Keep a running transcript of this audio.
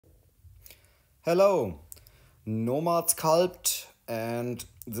Hello, Nomad Sculpt, and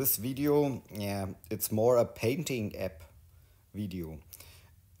this video, it's more a painting app video.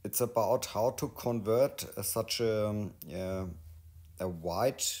 It's about how to convert such a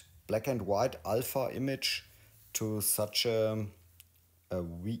white, black and white alpha image to such a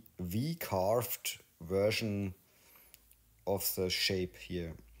V carved version of the shape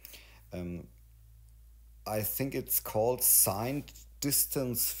here. I think it's called signed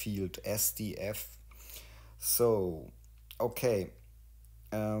distance field, SDF. So, okay.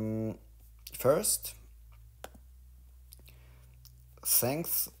 First,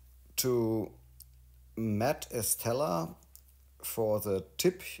 thanks to Matt Estella for the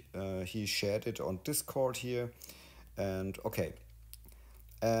tip. He shared it on Discord here. And okay.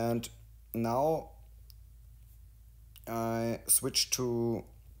 And now I switch to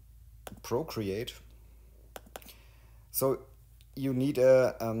Procreate. So you need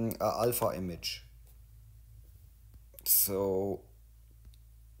a alpha image. So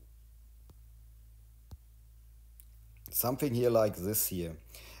something here like this here,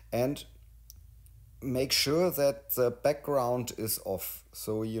 and make sure that the background is off.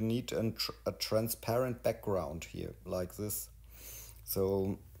 So you need a transparent background here like this.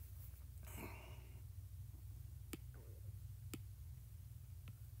 So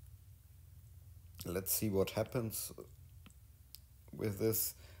let's see what happens with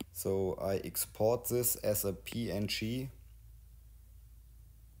this. So I export this as a PNG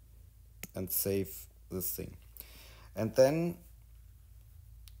and save this thing. And then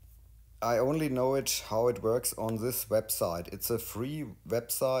I only know how it works on this website. It's a free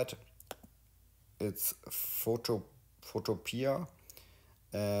website. It's Photopia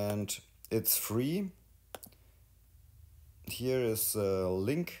and it's free. Here is a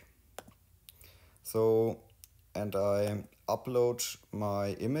link. So, and I upload my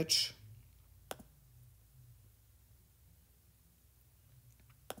image.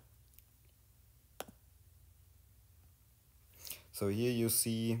 So here you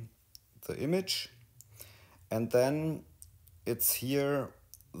see the image, and then it's here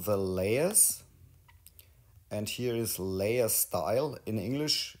the layers, and here is layer style in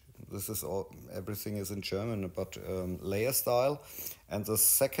English. This is all, everything is in German, but layer style. And the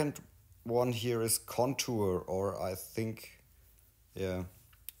second one here is contour, or I think, yeah.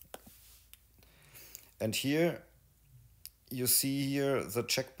 And here you see here the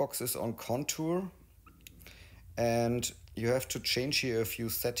checkbox is on contour, and you have to change here a few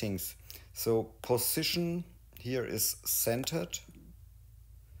settings. So position here is centered.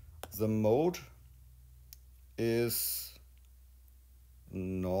 The mode is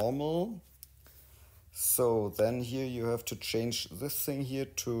normal. So then here you have to change this thing here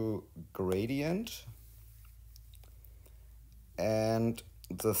to gradient. And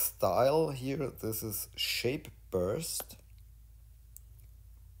the style here, this is shape burst.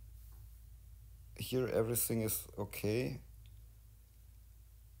 Here everything is okay.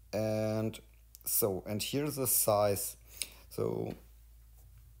 And so, and here's the size. So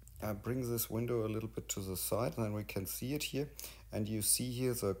I bring this window a little bit to the side, and then we can see it here. And you see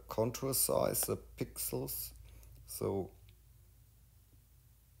here the contour size, the pixels. So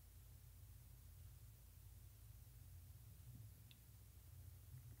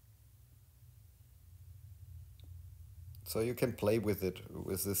you can play with it,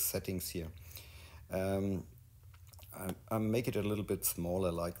 with these settings here. I make it a little bit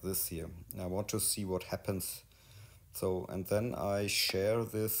smaller like this here. I want to see what happens. So, and then I share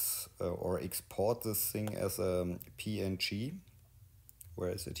this or export this thing as a PNG. Where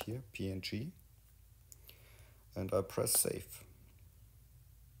is it here? PNG. And I press save.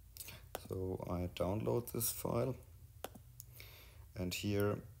 So I download this file. And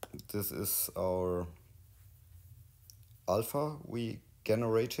here, this is our alpha we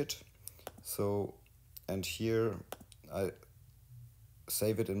generated. So, and here I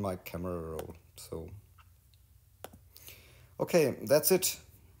save it in my camera roll. So, okay, that's it.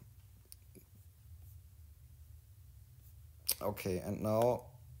 Okay, and now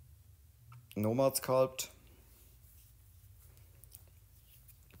Nomad Sculpt.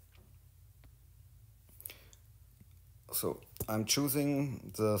 So I'm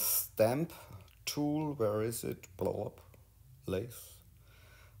choosing the stamp tool. Where is it? Blow up, lace.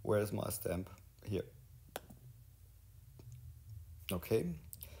 Where is my stamp? Here. Okay.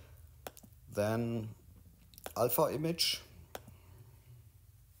 Then alpha image.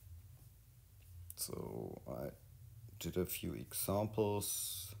 So I did a few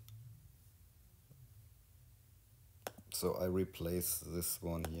examples. So I replace this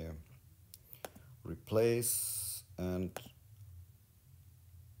one here. Replace, and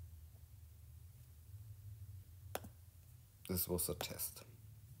this was a test.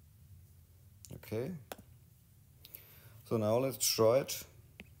 Okay. So now let's try it.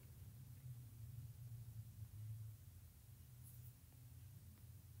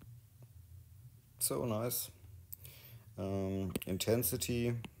 So nice.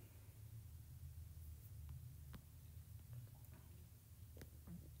 Intensity.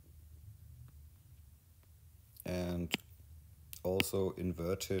 And also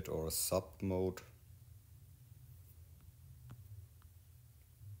inverted or sub mode.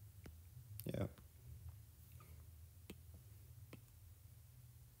 Yeah.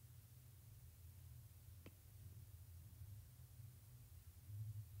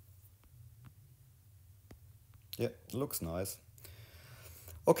 Yeah, looks nice.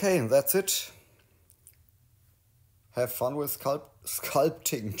 Okay, that's it. Have fun with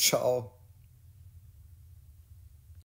sculpting. Ciao.